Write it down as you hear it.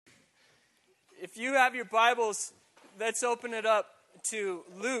If you have your Bibles, let's open it up to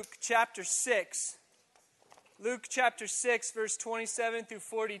Luke chapter 6. Luke chapter 6, verse 27 through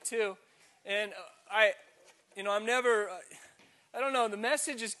 42. And I don't know, the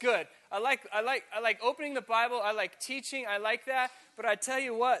message is good. I like opening the Bible. I like teaching. I like that. But I tell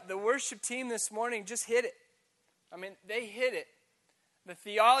you what, the worship team this morning just hit it. I mean, they hit it. The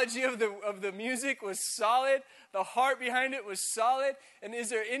theology of the music was solid. The heart behind it was solid. And is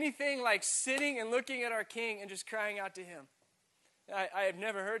there anything like sitting and looking at our King and just crying out to Him? I have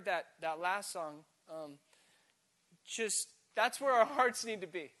never heard that last song. That's where our hearts need to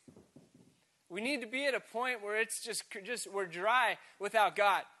be. We need to be at a point where it's just we're dry without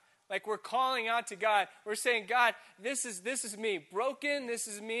God. Like we're calling out to God. We're saying, God, this is me. Broken, this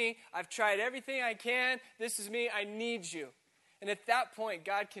is me. I've tried everything I can. This is me. I need you. And at that point,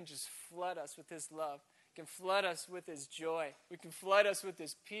 God can just flood us with His love. He can flood us with His joy. We can flood us with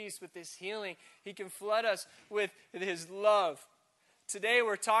His peace, with His healing. He can flood us with His love. Today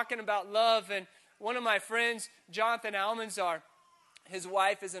we're talking about love, and one of my friends, Jonathan Almanzar, his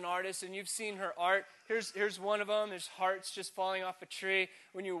wife is an artist, and you've seen her art. Here's one of them. There's hearts just falling off a tree.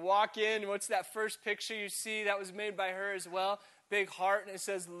 When you walk in, what's that first picture you see? That was made by her as well. Big heart, and it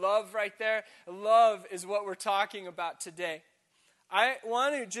says love right there. Love is what we're talking about today. I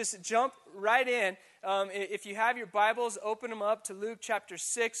want to just jump right in. If you have your Bibles, open them up to Luke chapter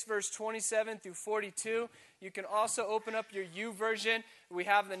 6, verse 27 through 42. You can also open up your YouVersion. We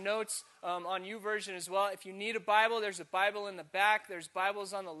have the notes on YouVersion as well. If you need a Bible, there's a Bible in the back. There's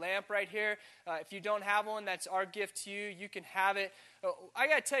Bibles on the lamp right here. If you don't have one, that's our gift to you. You can have it. I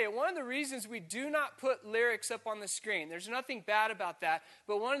got to tell you, one of the reasons we do not put lyrics up on the screen, there's nothing bad about that,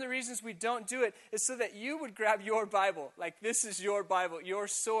 but one of the reasons we don't do it is so that you would grab your Bible. Like this is your Bible, your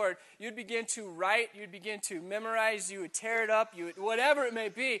sword. You'd begin to write. You'd begin to memorize. You would tear it up. Whatever it may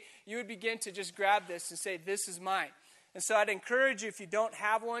be, you would begin to just grab this and say, this is mine. And so I'd encourage you, if you don't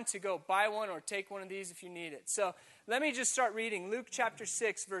have one, to go buy one or take one of these if you need it. So let me just start reading Luke chapter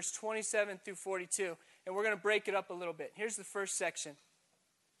 6, verse 27 through 42, and we're going to break it up a little bit. Here's the first section.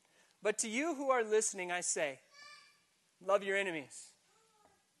 But to you who are listening, I say, love your enemies.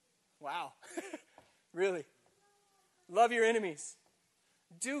 Wow. Really. Love your enemies.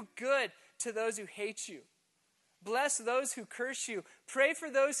 Do good to those who hate you. Bless those who curse you. Pray for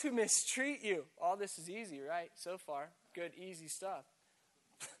those who mistreat you. All this is easy, right? So far. Good, easy stuff.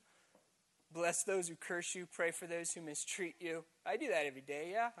 Bless those who curse you. Pray for those who mistreat you. I do that every day.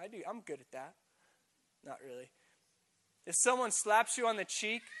 Yeah, I do. I'm good at that. Not really. If someone slaps you on the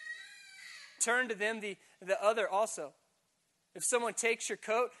cheek, turn to them the other also. If someone takes your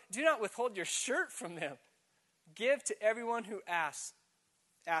coat, do not withhold your shirt from them. Give to everyone who asks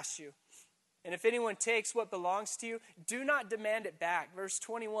you. And if anyone takes what belongs to you, do not demand it back. Verse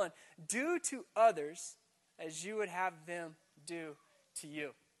 21, do to others as you would have them do to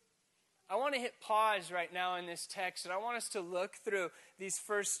you. I want to hit pause right now in this text, and I want us to look through these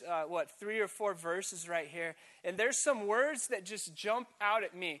first, 3 or 4 verses right here. And there's some words that just jump out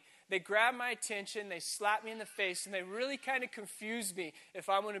at me. They grab my attention, they slap me in the face, and they really kind of confuse me if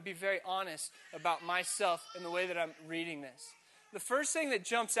I'm going to be very honest about myself and the way that I'm reading this. The first thing that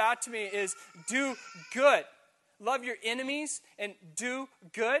jumps out to me is do good. Love your enemies and do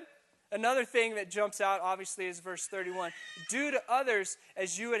good. Another thing that jumps out, obviously, is verse 31. Do to others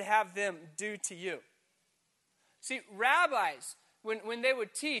as you would have them do to you. See, rabbis, when they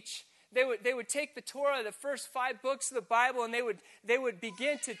would teach, they would take the Torah, the first 5 books of the Bible, and they would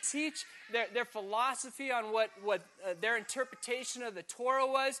begin to teach their philosophy on what their interpretation of the Torah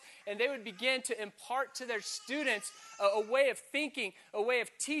was, and they would begin to impart to their students a way of thinking, a way of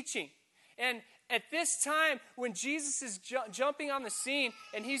teaching. And at this time, when Jesus is jumping on the scene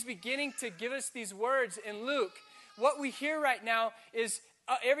and he's beginning to give us these words in Luke, what we hear right now is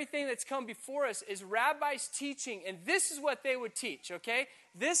everything that's come before us is rabbis teaching, and this is what they would teach, okay?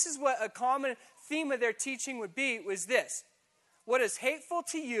 This is what a common theme of their teaching would be, was this. What is hateful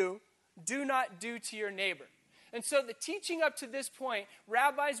to you, do not do to your neighbor. And so the teaching up to this point,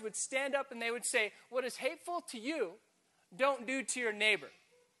 rabbis would stand up and they would say, what is hateful to you, don't do to your neighbor.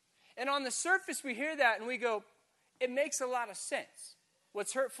 And on the surface, we hear that and we go, it makes a lot of sense.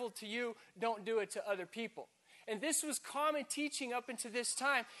 What's hurtful to you, don't do it to other people. And this was common teaching up into this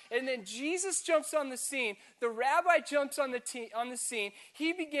time. And then Jesus jumps on the scene. The rabbi jumps on the scene.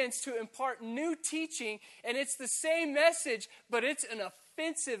 He begins to impart new teaching. And it's the same message, but it's an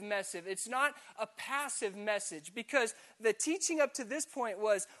offensive message. It's not a passive message. Because the teaching up to this point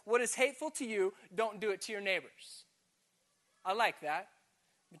was, what is hateful to you, don't do it to your neighbors. I like that.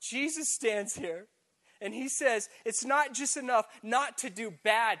 But Jesus stands here and he says, it's not just enough not to do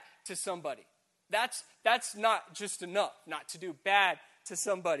bad to somebody. That's not just enough not to do bad to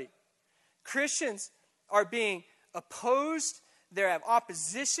somebody. Christians are being opposed. They have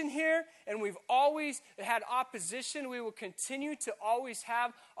opposition here, and we've always had opposition. We will continue to always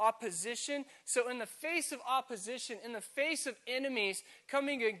have opposition. So in the face of opposition, in the face of enemies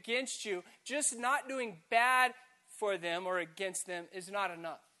coming against you, just not doing bad for them or against them is not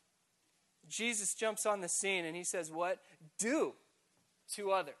enough. Jesus jumps on the scene and he says, what? Do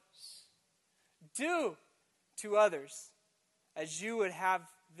to others. Do to others as you would have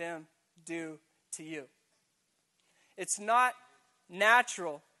them do to you. It's not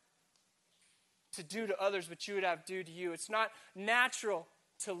natural to do to others what you would have do to you. It's not natural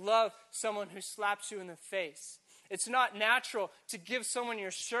to love someone who slaps you in the face. It's not natural to give someone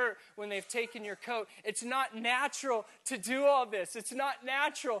your shirt when they've taken your coat. It's not natural to do all this. It's not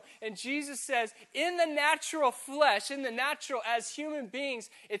natural. And Jesus says, in the natural flesh, in the natural as human beings,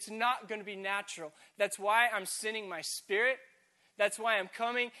 it's not going to be natural. That's why I'm sending my Spirit. That's why I'm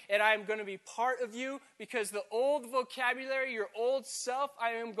coming, and I'm going to be part of you, because the old vocabulary, your old self,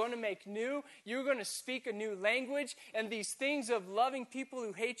 I am going to make new. You're going to speak a new language, and these things of loving people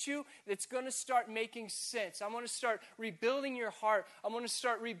who hate you, it's going to start making sense. I'm going to start rebuilding your heart. I'm going to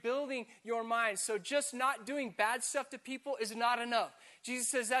start rebuilding your mind. So just not doing bad stuff to people is not enough. Jesus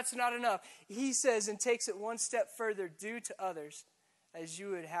says that's not enough. He says, and takes it one step further, do to others as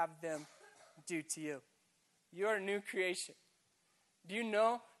you would have them do to you. You are a new creation. Do you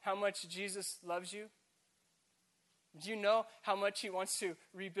know how much Jesus loves you? Do you know how much he wants to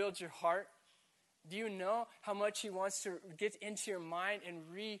rebuild your heart? Do you know how much he wants to get into your mind and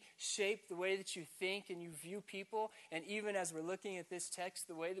reshape the way that you think and you view people? And even as we're looking at this text,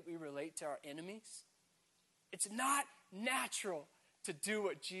 the way that we relate to our enemies? It's not natural to do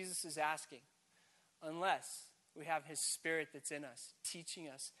what Jesus is asking unless we have his Spirit that's in us, teaching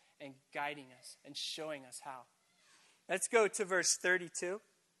us and guiding us and showing us how. Let's go to verse 32.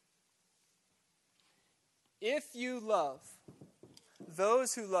 If you love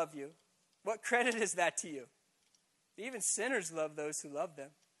those who love you, what credit is that to you? Even sinners love those who love them.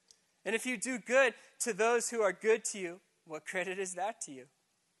 And if you do good to those who are good to you, what credit is that to you?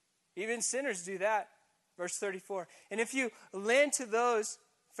 Even sinners do that. Verse 34. And if you lend to those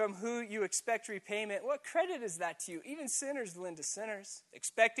from who you expect repayment, what credit is that to you? Even sinners lend to sinners,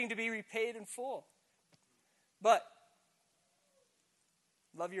 expecting to be repaid in full. But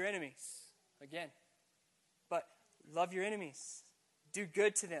love your enemies. Again. But love your enemies. Do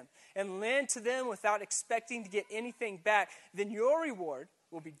good to them. And lend to them without expecting to get anything back. Then your reward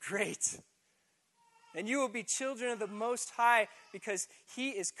will be great. And you will be children of the Most High, because he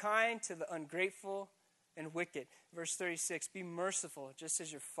is kind to the ungrateful and wicked. Verse 36, be merciful just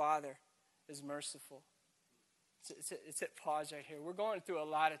as your Father is merciful. It's at pause right here. We're going through a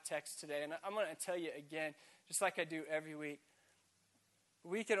lot of text today. And I'm going to tell you again, just like I do every week,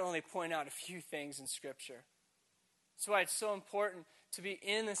 we can only point out a few things in Scripture. That's why it's so important to be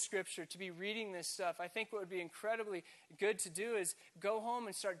in the Scripture, to be reading this stuff. I think what would be incredibly good to do is go home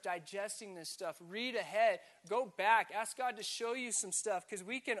and start digesting this stuff. Read ahead. Go back. Ask God to show you some stuff, because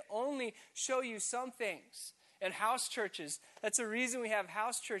we can only show you some things. And house churches, that's the reason we have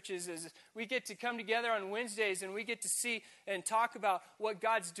house churches, is we get to come together on Wednesdays and we get to see and talk about what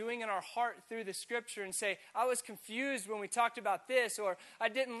God's doing in our heart through the Scripture, and say, I was confused when we talked about this, or I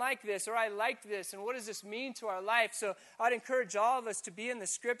didn't like this, or I liked this, and what does this mean to our life? So I'd encourage all of us to be in the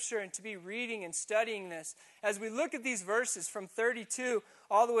Scripture and to be reading and studying this. As we look at these verses from 32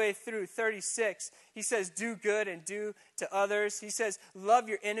 all the way through 36, he says, do good and do to others. He says, love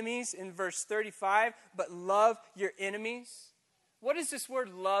your enemies in verse 35, but love your enemies. What does this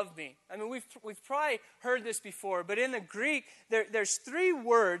word love mean? I mean, we've probably heard this before, but in the Greek, there's three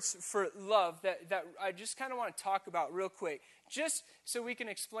words for love that I just kind of want to talk about real quick, just so we can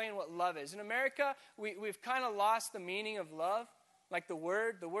explain what love is. In America, we've kind of lost the meaning of love. Like the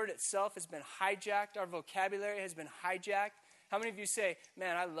word itself has been hijacked. Our vocabulary has been hijacked. How many of you say,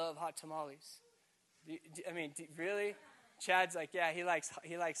 man, I love hot tamales? Really? Chad's like, yeah, he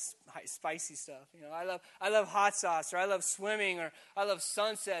likes spicy stuff. You know, I love hot sauce, or I love swimming, or I love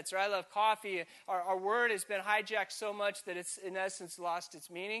sunsets, or I love coffee. Our word has been hijacked so much that it's in essence lost its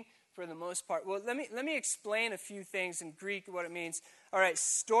meaning for the most part. Well, let me explain a few things in Greek what it means. All right,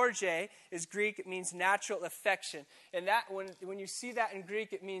 storge is Greek. It means natural affection, and that when you see that in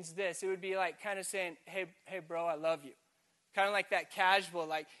Greek, it means this. It would be like kind of saying, hey, bro, I love you. Kind of like that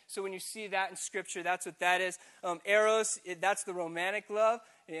casual, so when you see that in Scripture, that's what that is. Eros, that's the romantic love.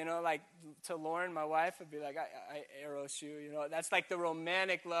 like to Lauren, my wife, I'd be like, I eros you, That's like the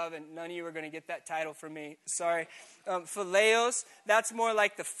romantic love, and none of you are going to get that title from me. Sorry. Phileos, that's more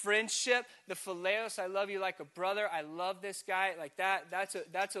like the friendship. The phileos, I love you like a brother. I love this guy like that.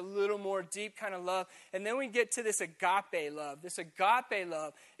 That's a little more deep kind of love. And then we get to this agape love. This agape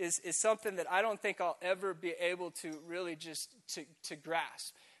love is something that I don't think I'll ever be able to really just to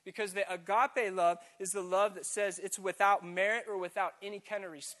grasp. Because the agape love is the love that says it's without merit or without any kind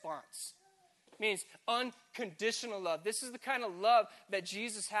of response. It means unconditional love. This is the kind of love that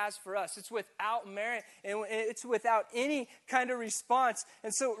Jesus has for us. It's without merit and it's without any kind of response.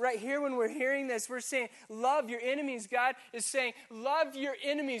 And so right here when we're hearing this, we're saying, love your enemies. God is saying, love your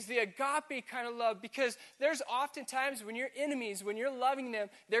enemies, the agape kind of love. Because there's often times when your enemies, when you're loving them,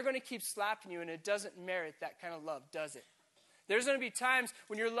 they're going to keep slapping you, and it doesn't merit that kind of love, does it? There's going to be times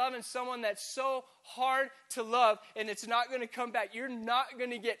when you're loving someone that's so hard to love and it's not going to come back. You're not going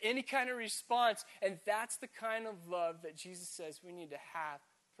to get any kind of response. And that's the kind of love that Jesus says we need to have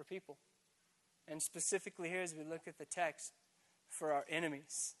for people. And specifically here as we look at the text, for our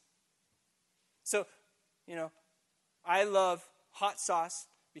enemies. So, I love hot sauce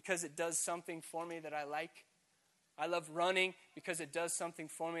because it does something for me that I like. I love running because it does something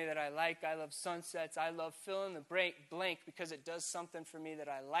for me that I like. I love sunsets. I love fill in the blank because it does something for me that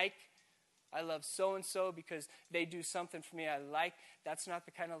I like. I love so-and-so because they do something for me I like. That's not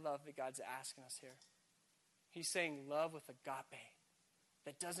the kind of love that God's asking us here. He's saying love with agape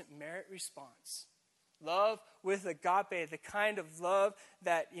that doesn't merit response. Love with agape, the kind of love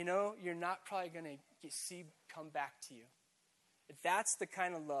that, you're not probably going to see come back to you. That's the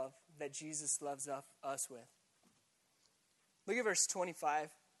kind of love that Jesus loves us with. Look at verse 35,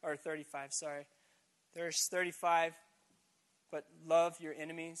 sorry. Verse 35, but love your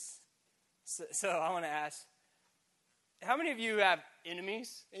enemies. So I want to ask, how many of you have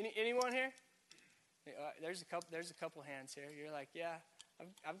enemies? Anyone here? There's a couple hands here. You're like, yeah,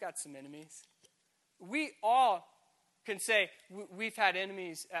 I've got some enemies. We all can say we've had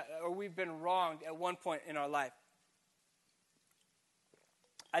enemies or we've been wronged at one point in our life.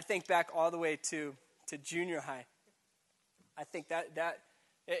 I think back all the way to junior high. I think that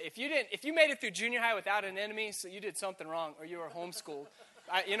if you made it through junior high without an enemy, so you did something wrong, or you were homeschooled.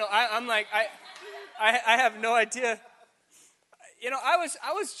 I have no idea.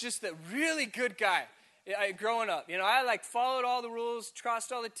 I was just a really good guy growing up. I followed all the rules,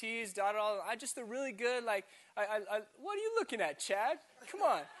 crossed all the T's, dotted all. I just a really good what are you looking at, Chad? Come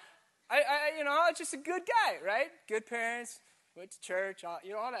on. I was just a good guy, right? Good parents. Went to church, all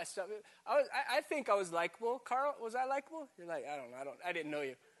that stuff. I think I was likable. Carl, was I likable? You're like, I didn't know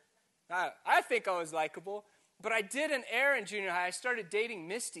you. I think I was likable. But I did an error in junior high. I started dating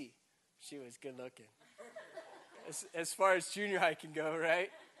Misty. She was good looking. As far as junior high can go, right?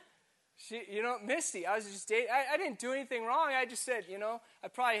 Misty, I was just dating. I didn't do anything wrong. I just said, I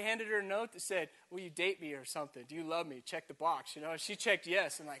probably handed her a note that said, will you date me or something? Do you love me? Check the box. She checked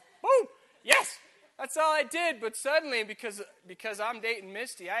yes. I'm like, boom, yes. That's all I did, but suddenly, because I'm dating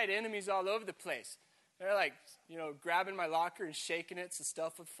Misty, I had enemies all over the place. They're grabbing my locker and shaking it so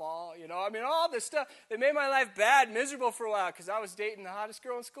stuff would fall. All this stuff. They made my life bad, miserable for a while because I was dating the hottest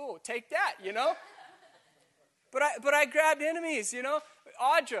girl in school. Take that, But I grabbed enemies,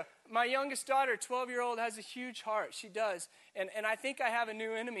 Audra, my youngest daughter, 12-year-old, has a huge heart. She does. And I think I have a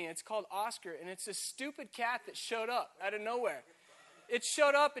new enemy. It's called Oscar, and it's a stupid cat that showed up out of nowhere. It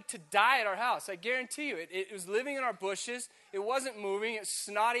showed up to die at our house. I guarantee you. It was living in our bushes. It wasn't moving. It was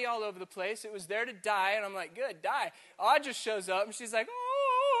snotty all over the place. It was there to die. And I'm like, good, die. Audra shows up, and she's like,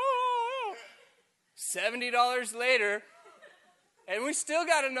 oh. $70 later, and we still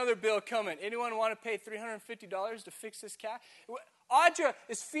got another bill coming. Anyone want to pay $350 to fix this cat? Audra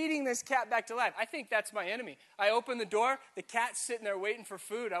is feeding this cat back to life. I think that's my enemy. I open the door. The cat's sitting there waiting for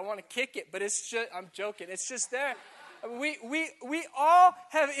food. I want to kick it, but I'm joking. It's just there. We all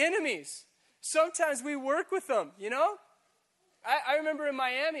have enemies. Sometimes we work with them, I remember in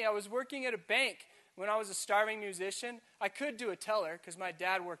Miami, I was working at a bank when I was a starving musician. I could do a teller because my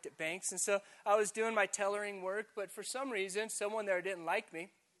dad worked at banks. And so I was doing my tellering work. But for some reason, someone there didn't like me.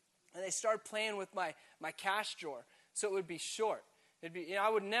 And they started playing with my cash drawer. So it would be short. It'd be, I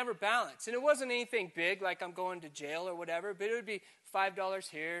would never balance. And it wasn't anything big like I'm going to jail or whatever. But it would be $5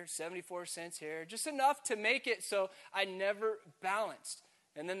 here, 74 cents here, just enough to make it so I never balanced.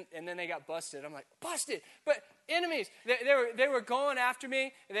 And then they got busted. I'm like, busted? But enemies, they were going after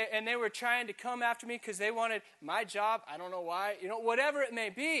me, and they were trying to come after me because they wanted my job. I don't know why. Whatever it may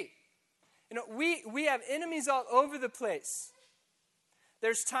be. We have enemies all over the place.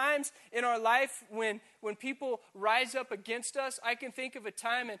 There's times in our life when people rise up against us. I can think of a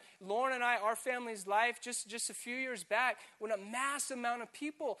time in Lauren and I, our family's life, just a few years back, when a mass amount of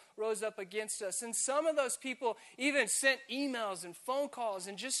people rose up against us. And some of those people even sent emails and phone calls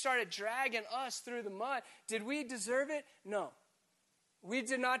and just started dragging us through the mud. Did we deserve it? No. We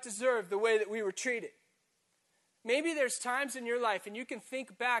did not deserve the way that we were treated. Maybe there's times in your life, and you can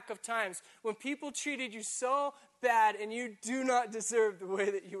think back of times when people treated you so bad and you do not deserve the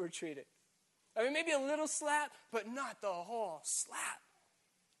way that you were treated. I mean, maybe a little slap, but not the whole slap,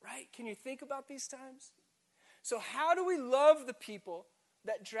 right? Can you think about these times? So how do we love the people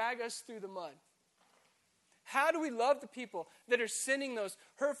that drag us through the mud? How do we love the people that are sending those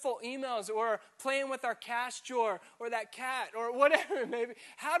hurtful emails or playing with our cash drawer or that cat or whatever it may be?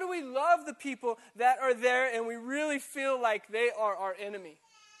 How do we love the people that are there and we really feel like they are our enemy?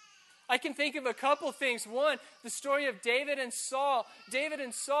 I can think of a couple things. One, the story of David and Saul. David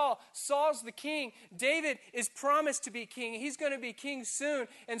and Saul. Saul's the king. David is promised to be king. He's going to be king soon.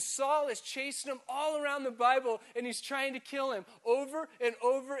 And Saul is chasing him all around the Bible, and he's trying to kill him over and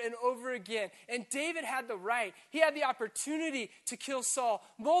over and over again. And David had the right. He had the opportunity to kill Saul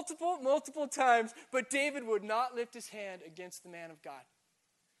multiple times, but David would not lift his hand against the man of God.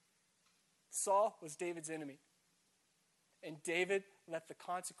 Saul was David's enemy. And David left the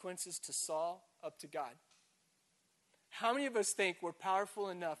consequences to Saul up to God. How many of us think we're powerful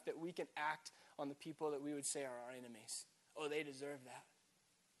enough that we can act on the people that we would say are our enemies? Oh, they deserve that.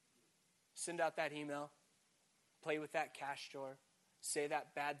 Send out that email. Play with that cash drawer. Say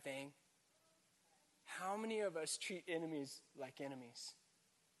that bad thing. How many of us treat enemies like enemies?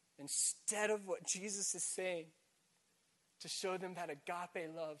 Instead of what Jesus is saying, to show them that agape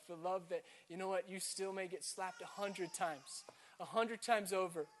love, the love that, you know what, you still may get slapped 100 times, 100 times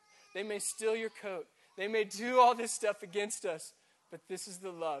over. They may steal your coat. They may do all this stuff against us, but this is the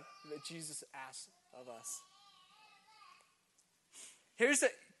love that Jesus asks of us. Here's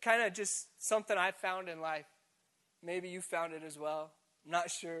kind of just something I found in life. Maybe you found it as well. I'm not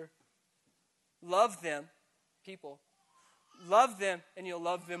sure. Love them, people. Love them, and you'll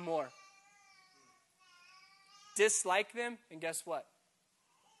love them more. Dislike them, and guess what?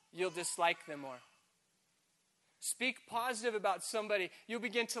 You'll dislike them more. Speak positive about somebody, you'll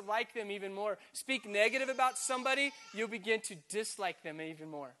begin to like them even more. Speak negative about somebody, you'll begin to dislike them even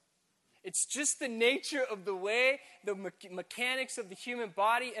more. It's just the nature of the way, the mechanics of the human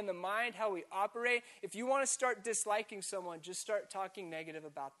body and the mind, how we operate. If you want to start disliking someone, just start talking negative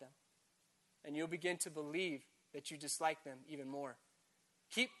about them. And you'll begin to believe that you dislike them even more.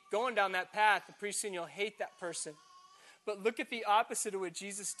 Keep going down that path, and pretty soon you'll hate that person. But look at the opposite of what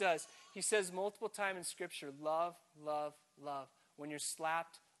Jesus does. He says multiple times in Scripture, love, love, love. When you're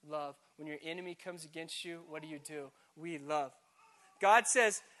slapped, love. When your enemy comes against you, what do? We love. God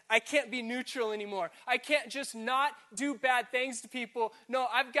says, I can't be neutral anymore. I can't just not do bad things to people. No,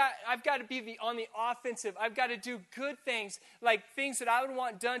 I've got to be on the offensive. I've got to do good things, like things that I would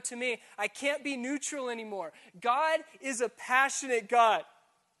want done to me. I can't be neutral anymore. God is a passionate God.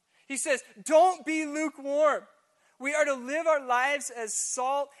 He says, don't be lukewarm. We are to live our lives as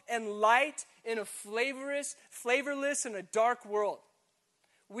salt and light in a flavorless and a dark world.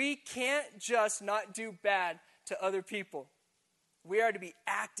 We can't just not do bad to other people. We are to be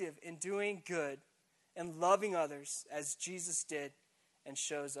active in doing good and loving others as Jesus did and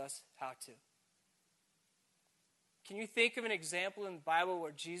shows us how to. Can you think of an example in the Bible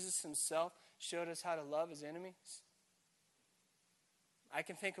where Jesus himself showed us how to love his enemies? I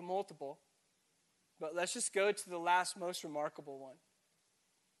can think of multiple, but let's just go to the last most remarkable one.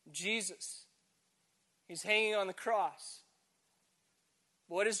 Jesus. He's hanging on the cross.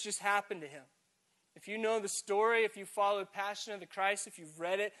 What has just happened to him? If you know the story, if you followed Passion of the Christ, if you've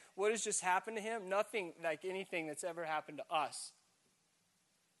read it, what has just happened to him? Nothing like anything that's ever happened to us.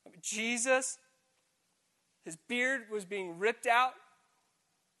 Jesus, his beard was being ripped out.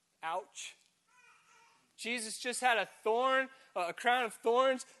 Ouch. Jesus just had a crown of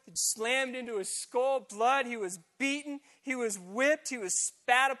thorns slammed into his skull, blood. He was beaten. He was whipped. He was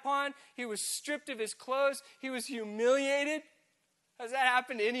spat upon. He was stripped of his clothes. He was humiliated. Has that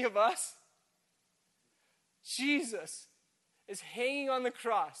happened to any of us? Jesus is hanging on the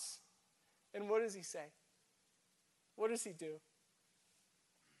cross. And what does he say? What does he do?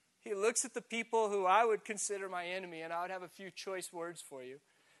 He looks at the people who I would consider my enemy, and I would have a few choice words for you,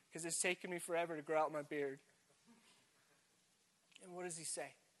 because it's taken me forever to grow out my beard. And what does he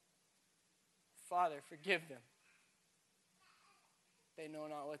say? Father, forgive them. They know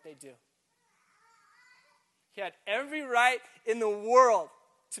not what they do. He had every right in the world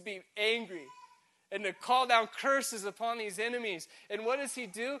to be angry and to call down curses upon these enemies. And what does he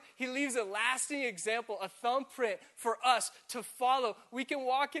do? He leaves a lasting example, a thumbprint for us to follow. We can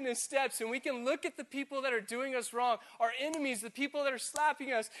walk in his steps, and we can look at the people that are doing us wrong, our enemies, the people that are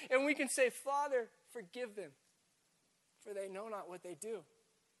slapping us, and we can say, Father, forgive them, for they know not what they do.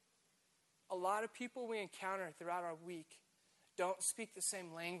 A lot of people we encounter throughout our week don't speak the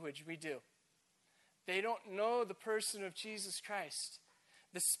same language we do. They don't know the person of Jesus Christ.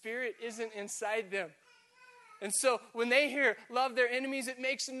 The Spirit isn't inside them. And so when they hear love their enemies, it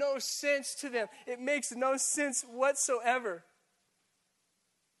makes no sense to them. It makes no sense whatsoever.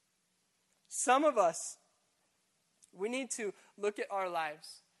 Some of us, we need to look at our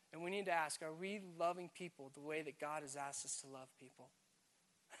lives and we need to ask, are we loving people the way that God has asked us to love people?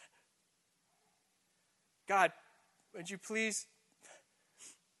 God, would you please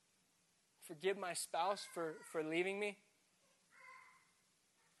forgive my spouse for leaving me?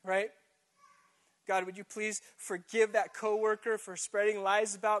 Right? God, would you please forgive that coworker for spreading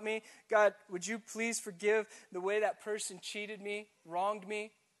lies about me? God, would you please forgive the way that person cheated me, wronged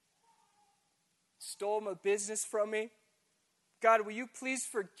me, stole my business from me? God, will you please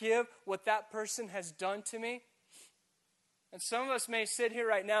forgive what that person has done to me? And some of us may sit here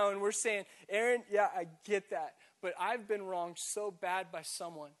right now and we're saying, Aaron, yeah, I get that, but I've been wronged so bad by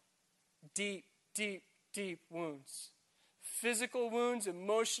someone. Deep, deep, deep wounds. Physical wounds,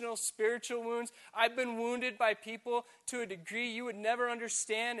 emotional, spiritual wounds. I've been wounded by people to a degree you would never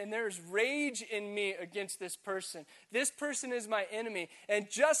understand, and there is rage in me against this person. This person is my enemy, and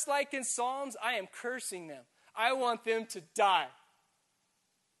just like in Psalms, I am cursing them. I want them to die.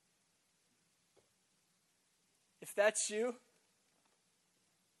 If that's you,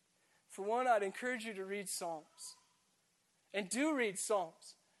 for one, I'd encourage you to read Psalms. And do read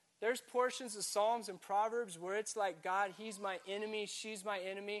Psalms. There's portions of Psalms and Proverbs where it's like, God, he's my enemy, she's my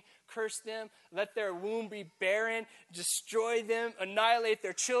enemy, curse them, let their womb be barren, destroy them, annihilate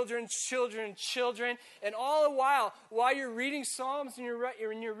their children. And all the while you're reading Psalms and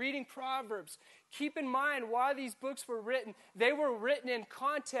you're reading Proverbs, keep in mind why these books were written. They were written in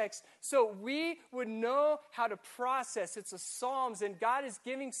context so we would know how to process. It's a Psalms, and God is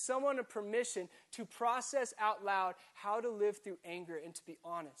giving someone a permission to process out loud how to live through anger and to be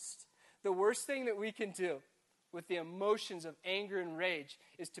honest. The worst thing that we can do with the emotions of anger and rage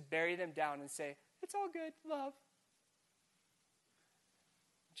is to bury them down and say, it's all good, love.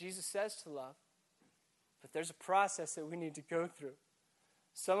 Jesus says to love, but there's a process that we need to go through.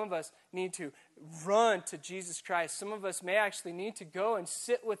 Some of us need to run to Jesus Christ. Some of us may actually need to go and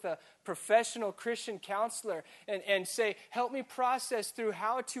sit with a professional Christian counselor and say, help me process through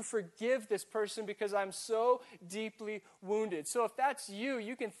how to forgive this person because I'm so deeply wounded. So if that's you,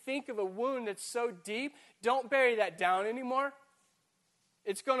 you can think of a wound that's so deep. Don't bury that down anymore.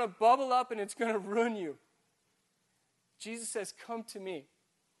 It's going to bubble up and it's going to ruin you. Jesus says, come to me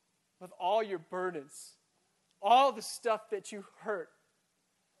with all your burdens, all the stuff that you hurt,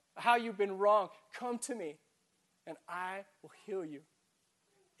 how you've been wrong. Come to me and I will heal you.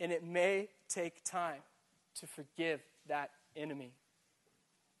 And it may take time to forgive that enemy.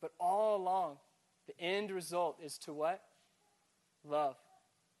 But all along, the end result is to what? Love.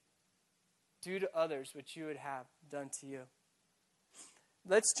 Do to others what you would have done to you.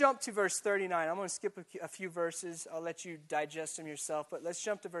 Let's jump to verse 39. I'm going to skip a few verses. I'll let you digest them yourself. But let's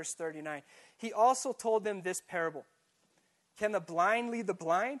jump to verse 39. He also told them this parable. Can the blind lead the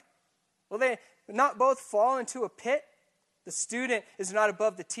blind? Will they not both fall into a pit? The student is not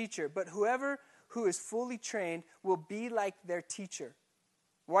above the teacher, but whoever who is fully trained will be like their teacher.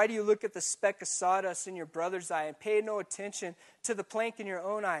 Why do you look at the speck of sawdust in your brother's eye and pay no attention to the plank in your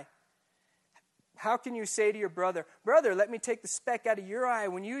own eye? How can you say to your brother, brother, let me take the speck out of your eye,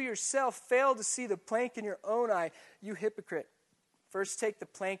 when you yourself fail to see the plank in your own eye? You hypocrite. First take the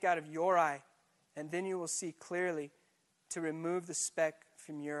plank out of your eye, and then you will see clearly to remove the speck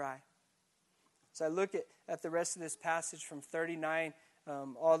from your eye. So I look at the rest of this passage from 39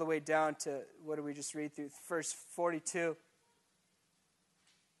 all the way down to, what did we just read through? Verse 42.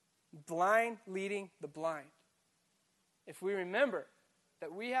 Blind leading the blind. If we remember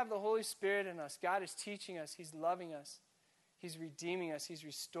that we have the Holy Spirit in us, God is teaching us, He's loving us, He's redeeming us, He's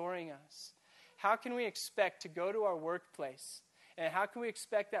restoring us. How can we expect to go to our workplace, and how can we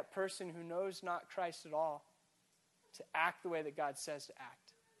expect that person who knows not Christ at all to act the way that God says to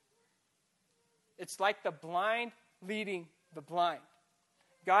act? It's like the blind leading the blind.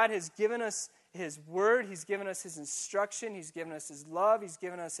 God has given us His word. He's given us His instruction. He's given us His love. He's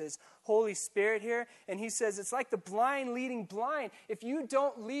given us His Holy Spirit here. And He says it's like the blind leading blind. If you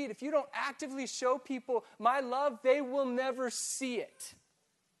don't lead, if you don't actively show people my love, they will never see it.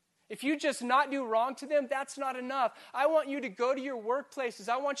 If you just not do wrong to them, that's not enough. I want you to go to your workplaces.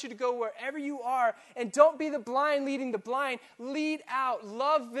 I want you to go wherever you are. And don't be the blind leading the blind. Lead out.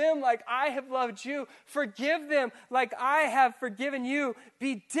 Love them like I have loved you. Forgive them like I have forgiven you.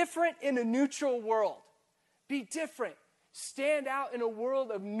 Be different in a neutral world. Be different. Stand out in a world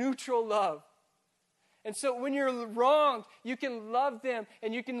of neutral love. And so when you're wronged, you can love them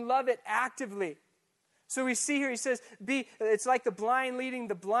and you can love it actively. So we see here, he says, it's like the blind leading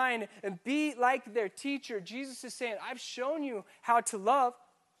the blind, and be like their teacher. Jesus is saying, I've shown you how to love.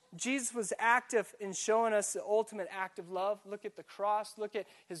 Jesus was active in showing us the ultimate act of love. Look at the cross. Look at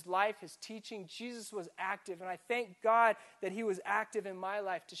his life, his teaching. Jesus was active, and I thank God that he was active in my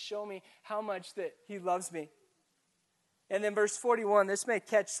life to show me how much that he loves me. And then verse 41, this may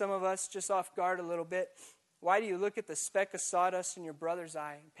catch some of us just off guard a little bit. Why do you look at the speck of sawdust in your brother's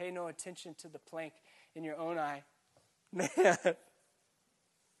eye and pay no attention to the plank in your own eye? Man,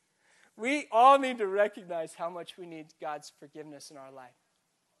 we all need to recognize how much we need God's forgiveness in our life.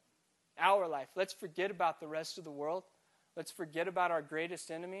 Our life. Let's forget about the rest of the world. Let's forget about our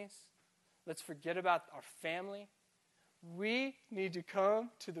greatest enemies. Let's forget about our family. We need to come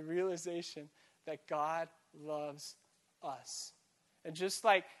to the realization that God loves us. And just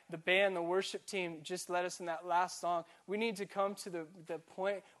like the band, the worship team just led us in that last song, we need to come to the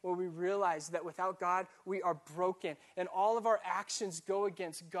point where we realize that without God, we are broken. And all of our actions go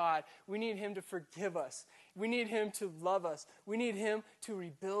against God. We need him to forgive us. We need him to love us. We need him to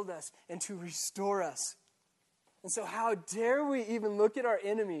rebuild us and to restore us. And so how dare we even look at our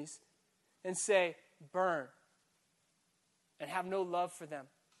enemies and say, burn, and have no love for them?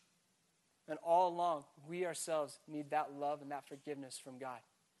 And all along, we ourselves need that love and that forgiveness from God.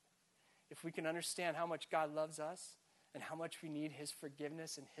 If we can understand how much God loves us and how much we need his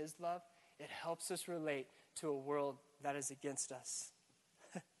forgiveness and his love, it helps us relate to a world that is against us.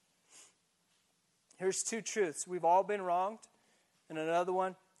 Here's two truths. We've all been wronged, and another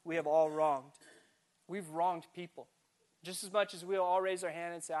one, we have all wronged. We've wronged people. Just as much as we'll all raise our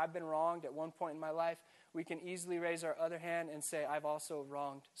hand and say, I've been wronged at one point in my life, we can easily raise our other hand and say, I've also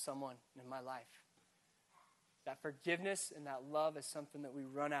wronged someone in my life. That forgiveness and that love is something that we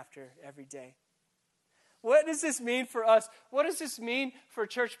run after every day. What does this mean for us? What does this mean for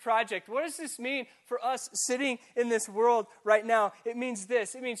Church Project? What does this mean for us sitting in this world right now? It means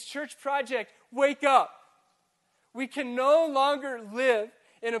this. It means Church Project, wake up. We can no longer live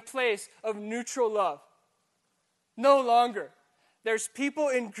in a place of neutral love. No longer. There's people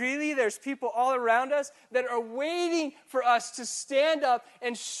in Greeley, there's people all around us that are waiting for us to stand up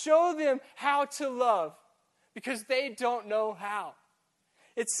and show them how to love because they don't know how.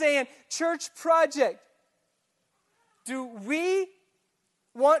 It's saying, Church Project, do we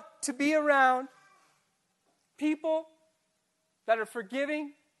want to be around people that are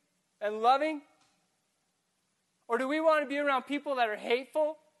forgiving and loving? Or do we want to be around people that are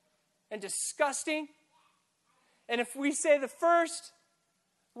hateful and disgusting? And if we say the first,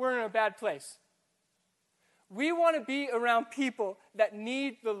 we're in a bad place. We want to be around people that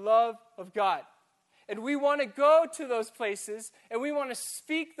need the love of God. And we want to go to those places and we want to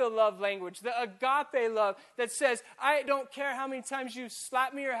speak the love language, the agape love that says, I don't care how many times you've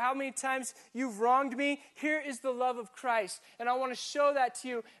slapped me or how many times you've wronged me. Here is the love of Christ. And I want to show that to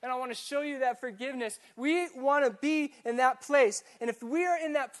you and I want to show you that forgiveness. We want to be in that place. And if we are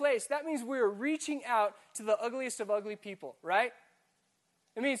in that place, that means we are reaching out to the ugliest of ugly people, right?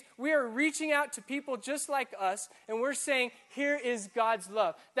 It means we are reaching out to people just like us, and we're saying, here is God's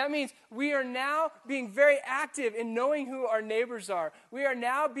love. That means we are now being very active in knowing who our neighbors are. We are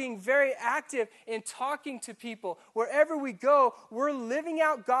now being very active in talking to people. Wherever we go, we're living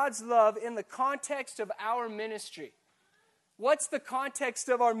out God's love in the context of our ministry. What's the context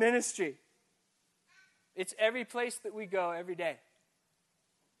of our ministry? It's every place that we go every day.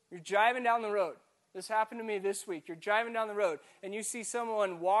 You're driving down the road. This happened to me this week. You're driving down the road and you see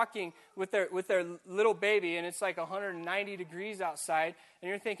someone walking with their little baby and it's like 190 degrees outside and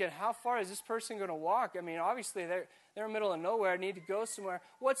you're thinking, how far is this person going to walk? I mean, obviously they're in the middle of nowhere, need to go somewhere.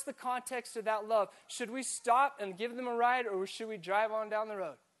 What's the context of that love? Should we stop and give them a ride or should we drive on down the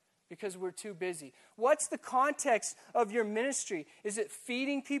road? Because we're too busy. What's the context of your ministry? Is it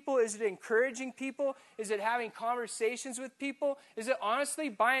feeding people? Is it encouraging people? Is it having conversations with people? Is it honestly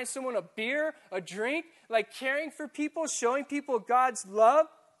buying someone a beer, a drink, like caring for people, showing people God's love?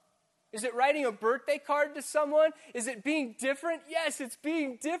 Is it writing a birthday card to someone? Is it being different? Yes, it's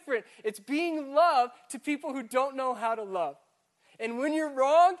being different. It's being love to people who don't know how to love. And when you're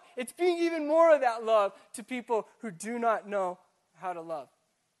wrong, it's being even more of that love to people who do not know how to love.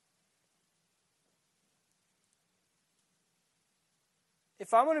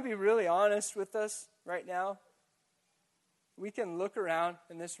 if I'm going to be really honest with us right now, we can look around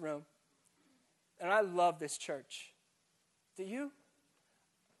in this room, and I love this church. Do you?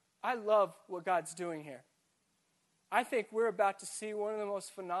 I love what God's doing here. I think we're about to see one of the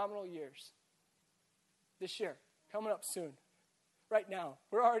most phenomenal years this year, coming up soon. Right now,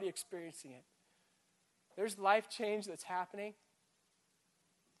 we're already experiencing it. There's life change that's happening.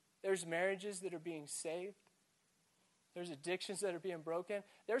 There's marriages that are being saved. There's addictions that are being broken.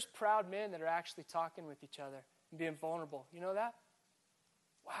 There's proud men that are actually talking with each other and being vulnerable. You know that?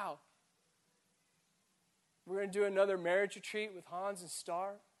 Wow. We're going to do another marriage retreat with Hans and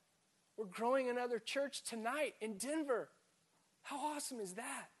Star. We're growing another church tonight in Denver. How awesome is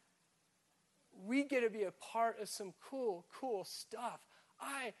that? We get to be a part of some cool stuff.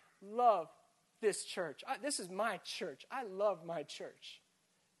 I love this church. This is my church. I love my church.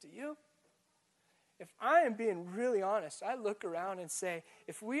 Do you? If I am being really honest, I look around and say,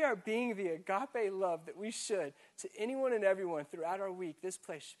 if we are being the agape love that we should to anyone and everyone throughout our week, this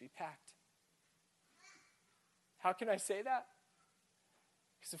place should be packed. How can I say that?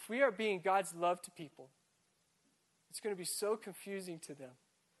 Because if we are being God's love to people, it's going to be so confusing to them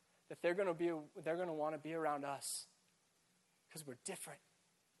that they're going to want to be around us because we're different.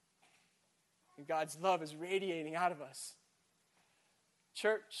 And God's love is radiating out of us.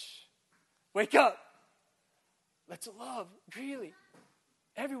 Church, wake up. Let's love Greeley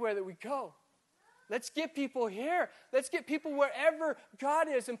everywhere that we go. Let's get people here. Let's get people wherever God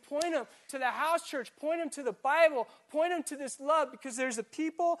is and point them to the house church. Point them to the Bible. Point them to this love, because there's a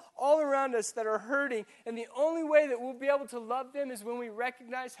people all around us that are hurting. And the only way that we'll be able to love them is when we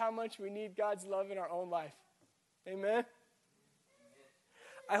recognize how much we need God's love in our own life. Amen?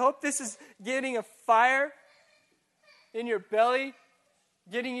 I hope this is getting a fire in your belly,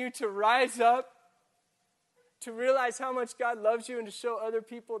 getting you to rise up, to realize how much God loves you and to show other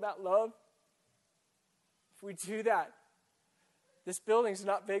people that love. If we do that, this building's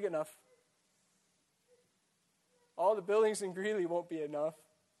not big enough. All the buildings in Greeley won't be enough.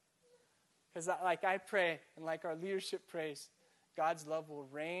 Because like I pray and like our leadership prays, God's love will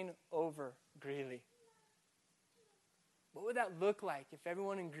reign over Greeley. What would that look like if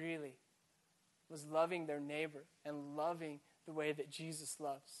everyone in Greeley was loving their neighbor and loving the way that Jesus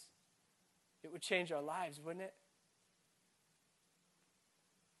loves? It would change our lives, wouldn't it?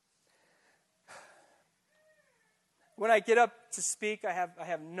 When I get up to speak, I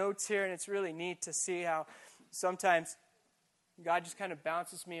have notes here, and it's really neat to see how sometimes God just kind of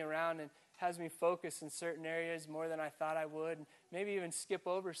bounces me around and has me focus in certain areas more than I thought I would, and maybe even skip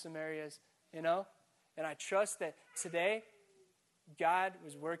over some areas, you know? And I trust that today God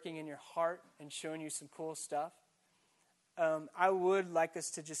was working in your heart and showing you some cool stuff. I would like us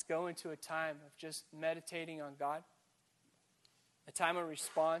to just go into a time of just meditating on God, a time of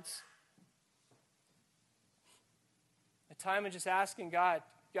response, a time of just asking God,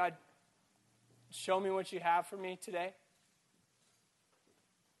 show me what you have for me today.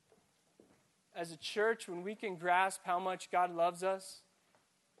 As a church, when we can grasp how much God loves us,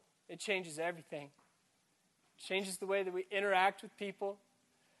 it changes everything. It changes the way that we interact with people.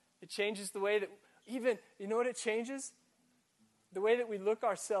 It changes the way that even, you know what it changes? The way that we look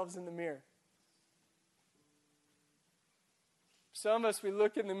ourselves in the mirror. Some of us, we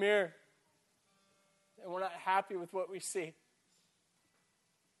look in the mirror and we're not happy with what we see.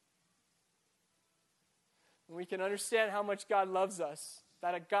 And we can understand how much God loves us,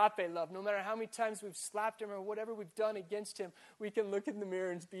 that agape love. No matter how many times we've slapped him or whatever we've done against him, we can look in the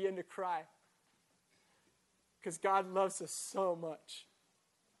mirror and begin to cry. Because God loves us so much.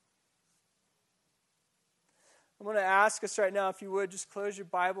 I'm going to ask us right now, if you would, just close your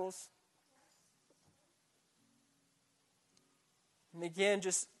Bibles. And again,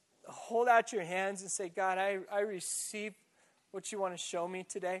 just hold out your hands and say, God, I receive what you want to show me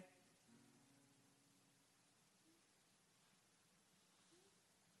today.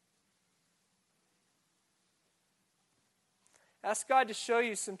 Ask God to show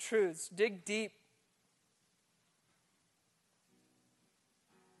you some truths. Dig deep.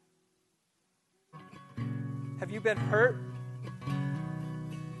 Have you been hurt?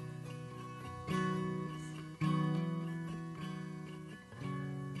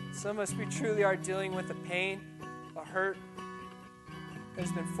 Some of us, we truly are dealing with a pain, a hurt that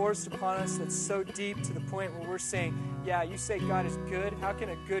has been forced upon us that's so deep to the point where we're saying, yeah, you say God is good. How can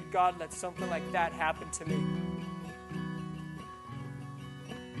a good God let something like that happen to me?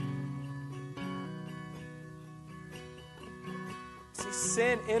 See,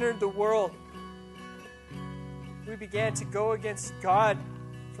 sin entered the world. We began to go against God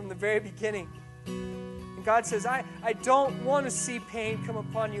from the very beginning. And And God says, I don't want to see pain come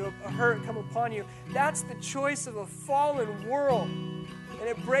upon you, a hurt come upon you. That's the choice of a fallen world. And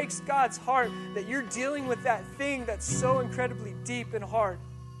it breaks God's heart that you're dealing with that thing that's so incredibly deep and hard.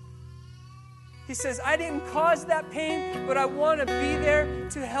 He says, I didn't cause that pain, but I want to be there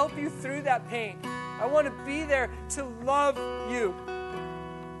to help you through that pain. I want to be there to love you,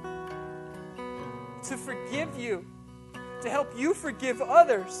 to forgive you, to help you forgive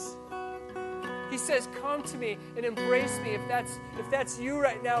others. He says, come to me and embrace me. If that's you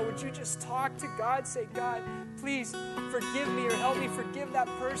right now, would you just talk to God? Say, God, please forgive me or help me forgive that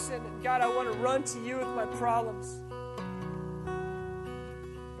person. And God, I want to run to you with my problems.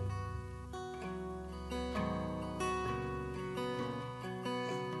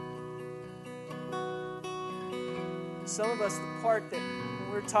 Some of us, the part that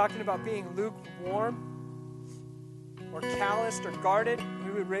when we're talking about being lukewarm or calloused or guarded,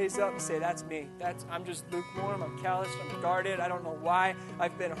 we would raise up and say, that's me. I'm just lukewarm, I'm calloused, I'm guarded. I don't know why.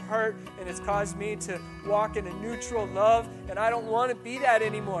 I've been hurt, and it's caused me to walk in a neutral love, and I don't want to be that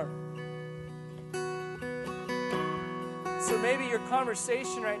anymore. So maybe your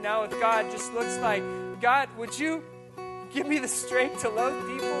conversation right now with God just looks like, God, would you give me the strength to love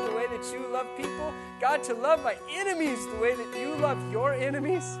people the way that you love people? God, to love my enemies the way that you love your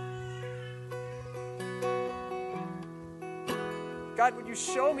enemies? God, would you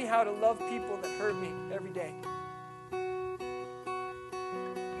show me how to love people that hurt me every day?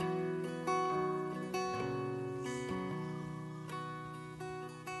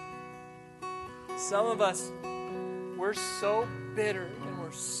 Some of us, we're so bitter and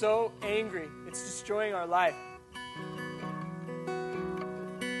we're so angry, it's destroying our life.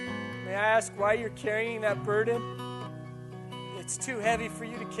 May I ask why you're carrying that burden? It's too heavy for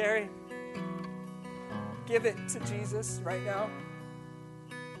you to carry. Give it to Jesus right now.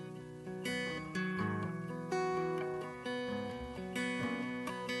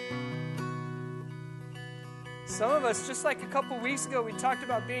 Some of us, just like a couple weeks ago, we talked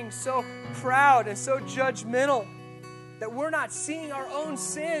about being so proud and so judgmental that we're not seeing our own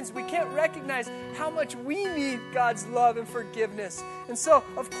sins. We can't recognize how much we need God's love and forgiveness. And so,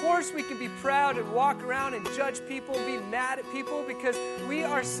 of course, we can be proud and walk around and judge people and be mad at people because we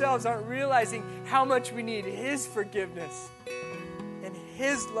ourselves aren't realizing how much we need His forgiveness and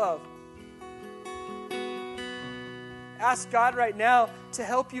His love. Ask God right now to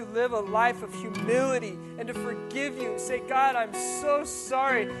help you live a life of humility and to forgive you. Say, God, I'm so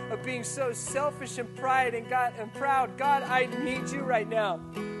sorry of being so selfish and proud. God, I need you right now.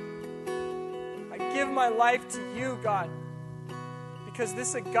 I give my life to you, God, because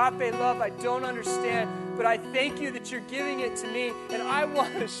this agape love I don't understand, but I thank you that you're giving it to me, and I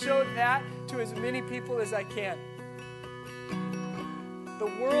want to show that to as many people as I can. The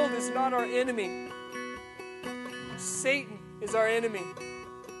world is not our enemy. Satan is our enemy.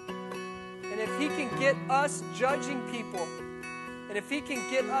 And if he can get us judging people, and if he can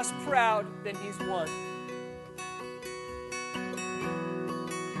get us proud, then he's won.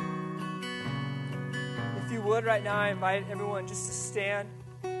 If you would right now, I invite everyone just to stand.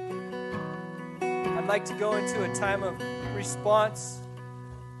 I'd like to go into a time of response.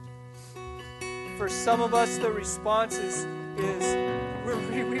 For some of us, the response is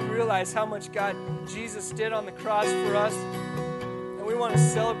we realize how much Jesus did on the cross for us, and we want to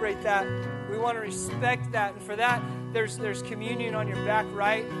celebrate that. We want to respect that, and for that, there's communion on your back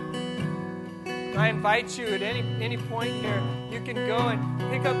right. And I invite you at any point here, you can go and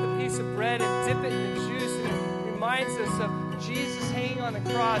pick up the piece of bread and dip it in the juice, and it reminds us of Jesus hanging on the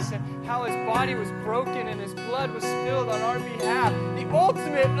cross and how His body was broken and His blood was spilled on our behalf. The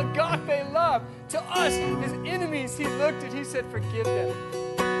ultimate agape love. To us, His enemies, He looked and He said, forgive them.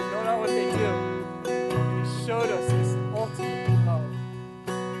 They know not what they do. And He showed us this ultimate love.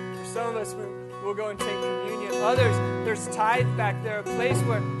 For some of us, we'll go and take communion. Others, there's tithe back there, a place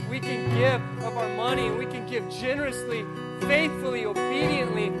where we can give of our money and we can give generously, faithfully,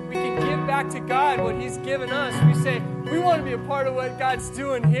 obediently. We can give back to God what He's given us. We say, we want to be a part of what God's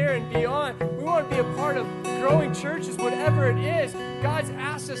doing here and beyond. We want to be a part of growing churches, whatever it is. God's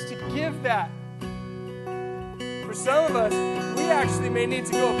asked us to give that. For some of us, we actually may need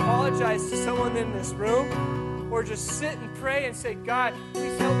to go apologize to someone in this room or just sit and pray and say, God,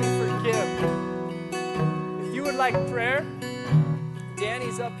 please help me forgive. If you would like prayer,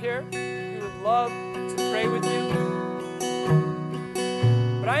 Danny's up here. We would love to pray with you.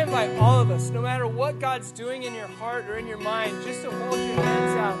 But I invite all of us, no matter what God's doing in your heart or in your mind, just to hold your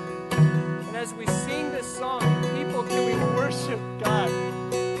hands out. And as we sing this song, people, can we worship God?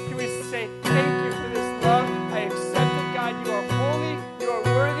 Can we say, thank you for this love. I accept it, God. You are holy. You are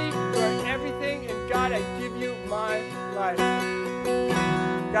worthy. You are everything. And God, I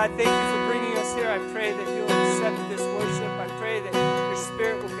thank you for bringing us here. I pray that you'll accept this worship. I pray that your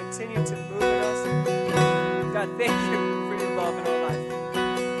Spirit will continue to move in us. God, thank you